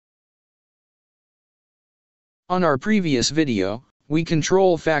On our previous video, we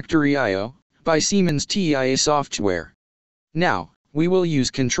control factory I/O by Siemens TIA software. Now, we will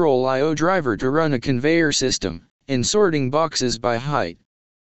use Control I/O driver to run a conveyor system, in sorting boxes by height.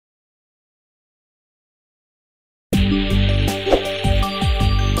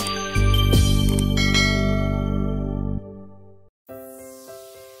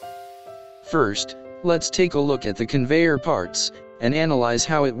 First, let's take a look at the conveyor parts, and analyze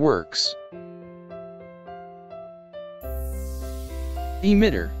how it works.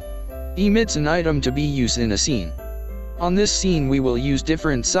 Emitter emits an item to be used in a scene. On this scene we will use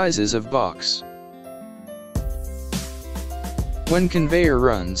different sizes of box. When conveyor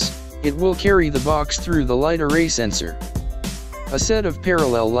runs, it will carry the box through the light array sensor, a set of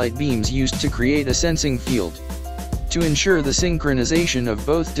parallel light beams used to create a sensing field. To ensure the synchronization of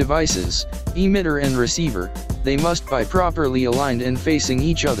both devices, emitter and receiver, they must be properly aligned and facing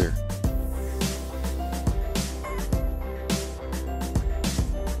each other.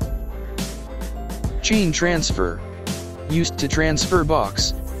 Chain transfer, used to transfer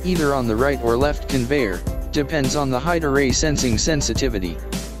box, either on the right or left conveyor, depends on the height array sensing sensitivity.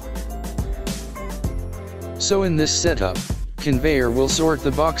 So in this setup, conveyor will sort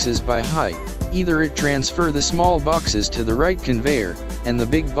the boxes by height. Either it transfer the small boxes to the right conveyor, and the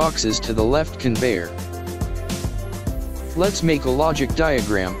big boxes to the left conveyor. Let's make a logic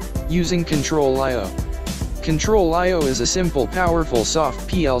diagram, using Control I/O. Control I/O is a simple powerful soft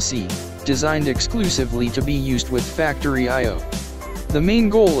PLC, designed exclusively to be used with factory I/O. The main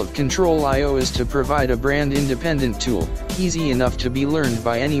goal of Control I/O is to provide a brand-independent tool, easy enough to be learned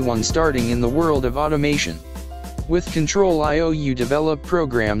by anyone starting in the world of automation. With Control I/O you develop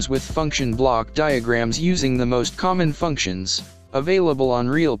programs with function block diagrams using the most common functions, available on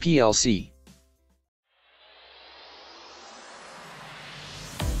real PLC.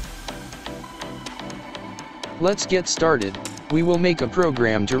 Let's get started. We will make a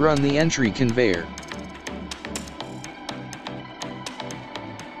program to run the entry conveyor.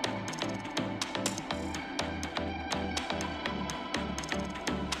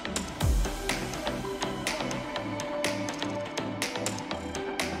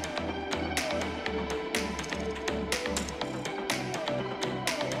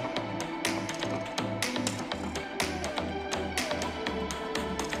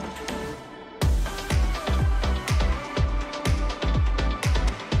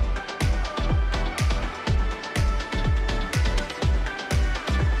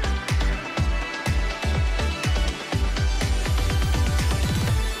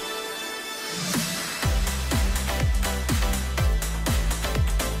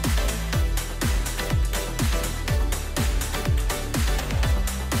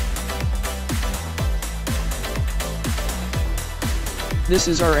 This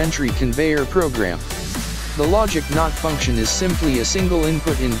is our entry conveyor program. The logic NOT function is simply a single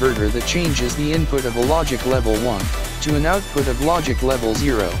input inverter that changes the input of a logic level 1, to an output of logic level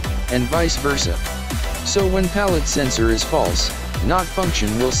 0, and vice versa. So when pallet sensor is false, NOT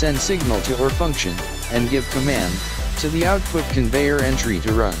function will send signal to OR function, and give command, to the output conveyor entry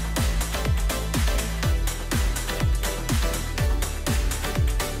to run.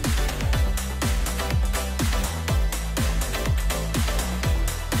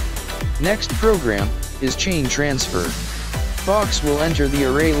 Next program, is chain transfer. Box will enter the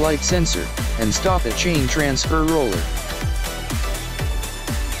array light sensor, and stop at chain transfer roller.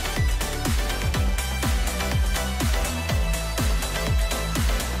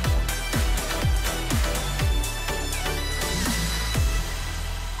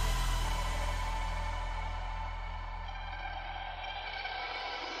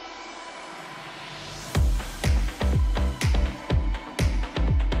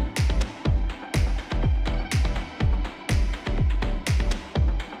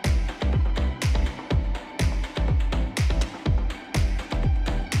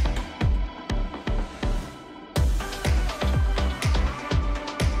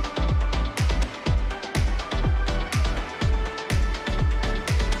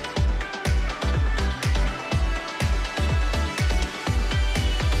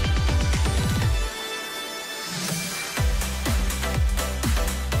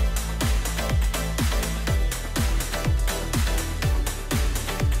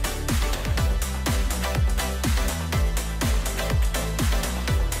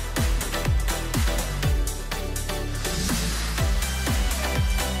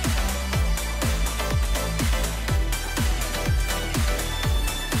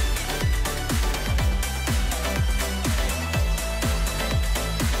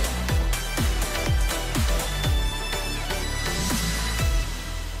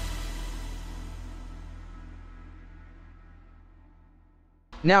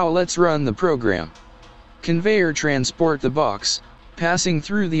 Now let's run the program. Conveyor transport the box, passing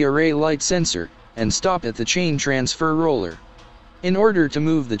through the array light sensor, and stop at the chain transfer roller. In order to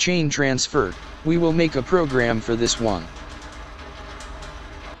move the chain transfer, we will make a program for this one.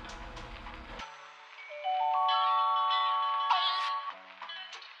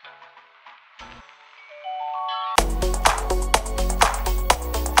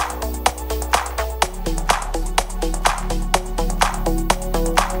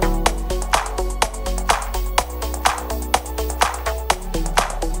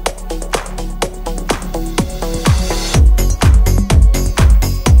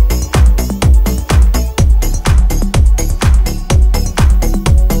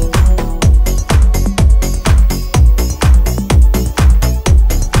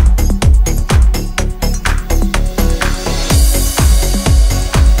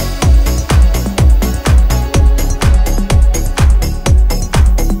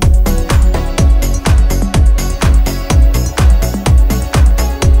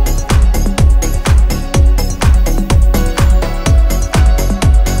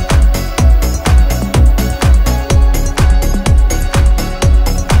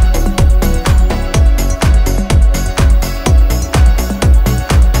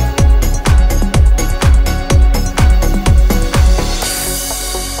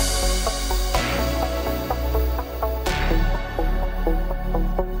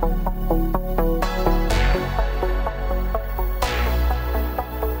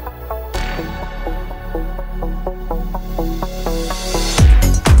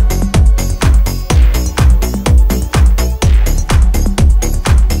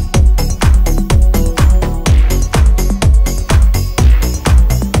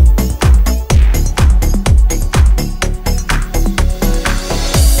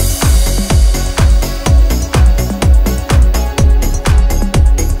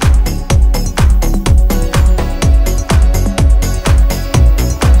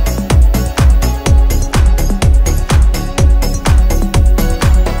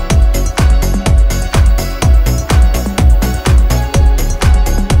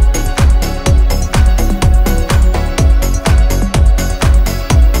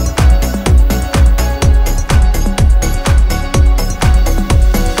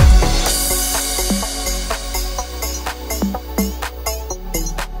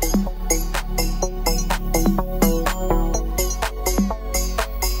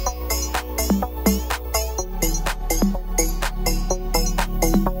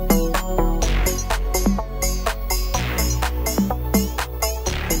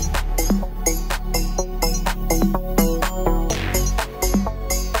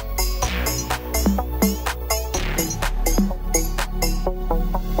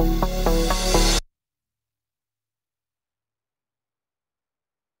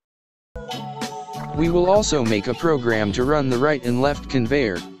 We will also make a program to run the right and left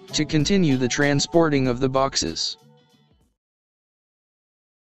conveyor, to continue the transporting of the boxes.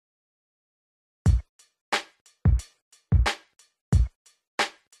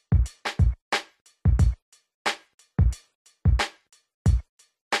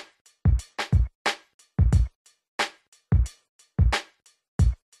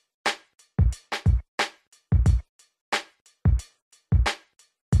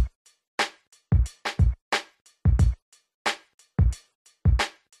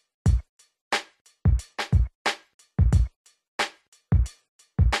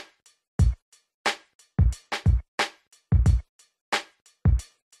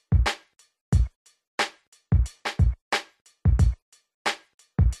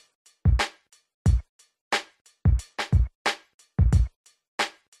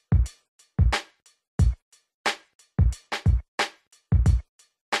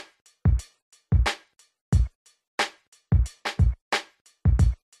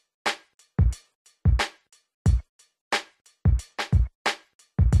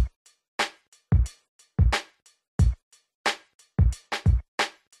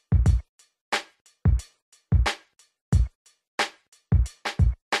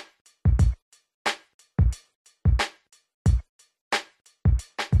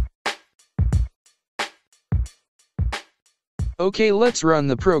 Okay, let's run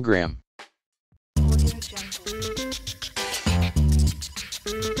the program.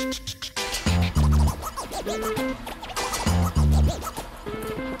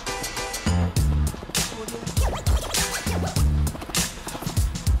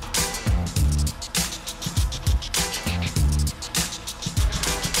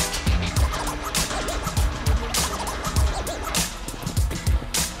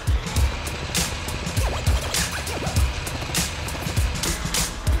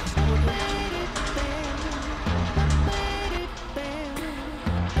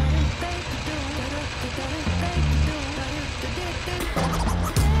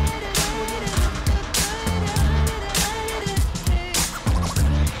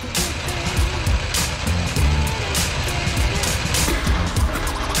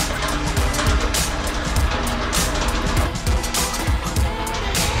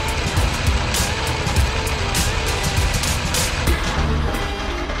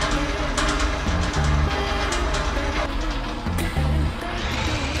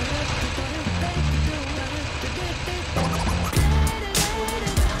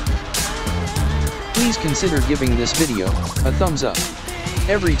 please consider giving this video a thumbs up.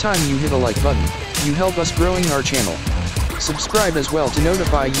 Every time you hit a like button, you help us growing our channel. Subscribe as well to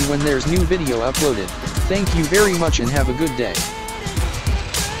notify you when there's new video uploaded. Thank you very much and have a good day.